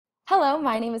Hello,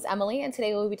 my name is Emily, and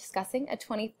today we'll be discussing a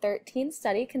 2013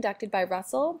 study conducted by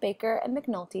Russell, Baker, and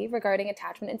McNulty regarding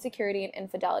attachment insecurity and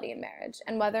infidelity in marriage,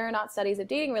 and whether or not studies of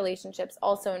dating relationships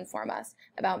also inform us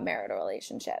about marital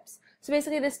relationships. So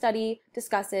basically, this study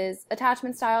discusses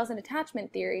attachment styles and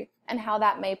attachment theory and how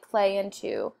that may play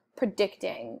into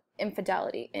predicting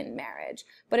infidelity in marriage.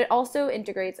 But it also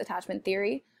integrates attachment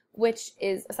theory, which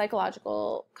is a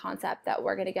psychological concept that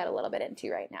we're going to get a little bit into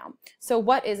right now. So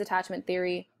what is attachment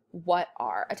theory? What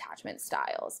are attachment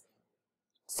styles?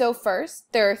 So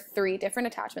first, there are 3 different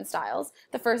attachment styles.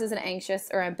 The first is an anxious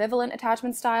or ambivalent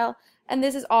attachment style, and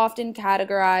this is often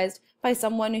categorized by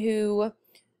someone who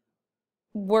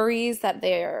worries that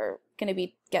they're going to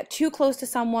get too close to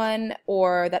someone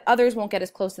or that others won't get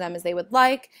as close to them as they would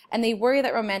like, and they worry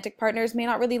that romantic partners may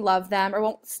not really love them or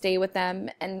won't stay with them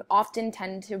and often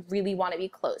tend to really want to be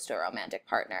close to a romantic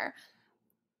partner.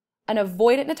 An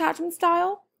avoidant attachment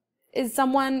style is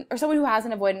someone who has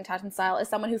an avoidant attachment style is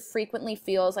someone who frequently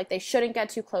feels like they shouldn't get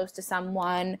too close to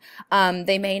someone.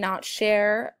 They may not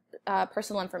share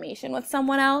personal information with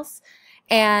someone else,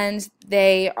 and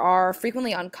they are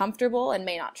frequently uncomfortable and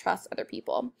may not trust other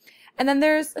people. And then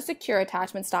there's a secure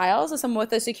attachment style. So someone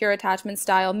with a secure attachment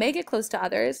style may get close to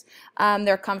others.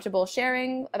 They're comfortable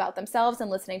sharing about themselves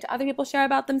and listening to other people share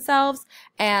about themselves,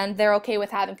 and they're okay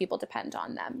with having people depend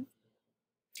on them.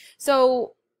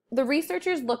 So the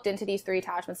researchers looked into these 3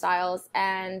 attachment styles,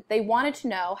 and they wanted to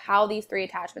know how these 3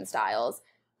 attachment styles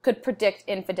could predict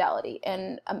infidelity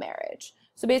in a marriage.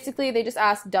 So basically, they just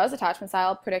asked, does attachment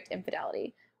style predict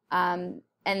infidelity? And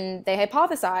they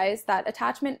hypothesized that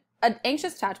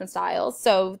anxious attachment styles,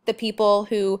 so the people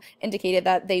who indicated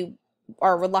that they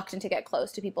are reluctant to get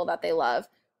close to people that they love,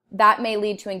 that may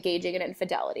lead to engaging in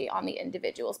infidelity on the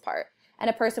individual's part. And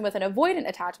a person with an avoidant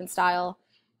attachment style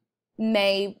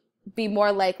may be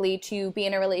more likely to be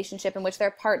in a relationship in which their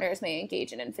partners may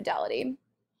engage in infidelity.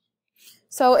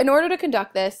 So in order to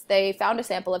conduct this, they found a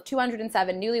sample of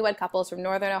 207 newlywed couples from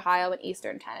northern Ohio and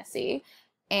eastern Tennessee.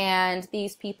 And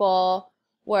these people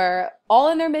were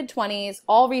all in their mid-20s,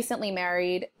 all recently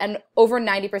married, and over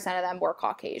 90% of them were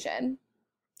Caucasian.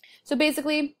 So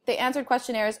basically, they answered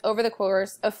questionnaires over the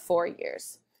course of 4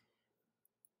 years.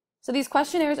 So these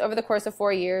questionnaires over the course of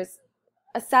 4 years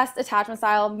assessed attachment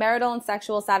style, marital and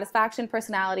sexual satisfaction,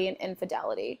 personality, and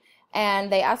infidelity. And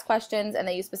they asked questions and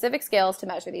they used specific scales to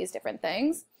measure these different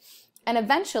things. And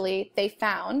eventually they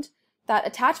found that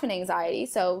attachment anxiety,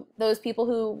 so those people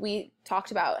who we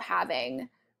talked about having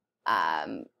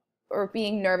or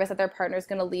being nervous that their partner is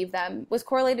going to leave them, was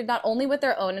correlated not only with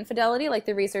their own infidelity, like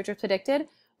the researchers predicted,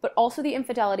 but also the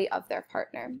infidelity of their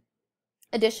partner.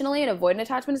 Additionally, an avoidant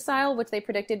attachment style, which they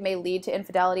predicted may lead to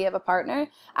infidelity of a partner,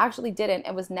 actually didn't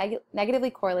and was negatively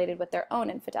correlated with their own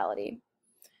infidelity.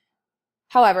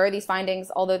 However, these findings,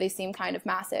 although they seem kind of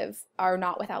massive, are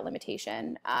not without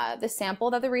limitation. The sample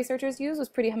that the researchers used was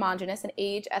pretty homogeneous in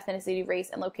age, ethnicity, race,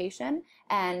 and location,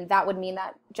 and that would mean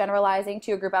that generalizing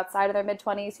to a group outside of their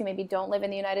mid-20s who maybe don't live in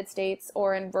the United States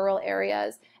or in rural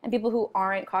areas, and people who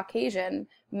aren't Caucasian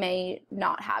may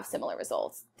not have similar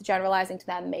results. Generalizing to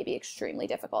them may be extremely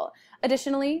difficult.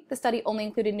 Additionally, the study only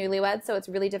included newlyweds, so it's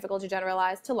really difficult to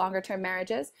generalize to longer-term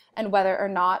marriages, and whether or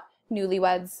not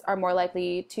newlyweds are more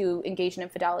likely to engage in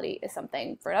infidelity is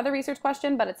something for another research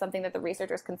question, but it's something that the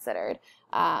researchers considered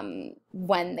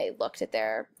when they looked at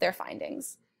their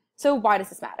findings. So why does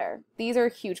this matter? These are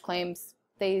huge claims.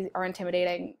 They are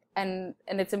intimidating, and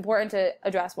it's important to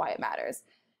address why it matters.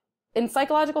 In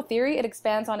psychological theory, it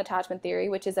expands on attachment theory,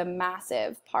 which is a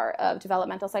massive part of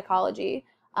developmental psychology,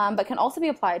 but can also be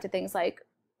applied to things like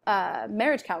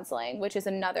marriage counseling, which is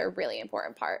another really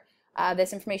important part.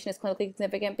 This information is clinically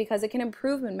significant because it can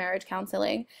improve in marriage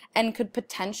counseling and could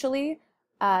potentially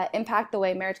impact the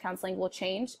way marriage counseling will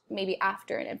change maybe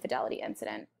after an infidelity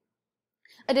incident.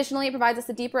 Additionally, it provides us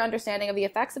a deeper understanding of the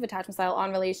effects of attachment style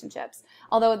on relationships.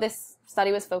 Although this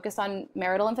study was focused on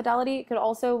marital infidelity, it could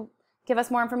also give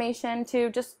us more information to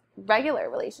just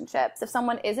regular relationships. If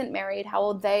someone isn't married, how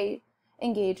will they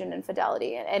engage in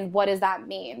infidelity, and what does that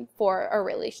mean for a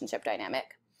relationship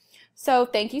dynamic? So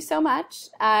thank you so much.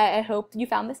 I hope you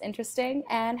found this interesting,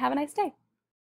 and have a nice day.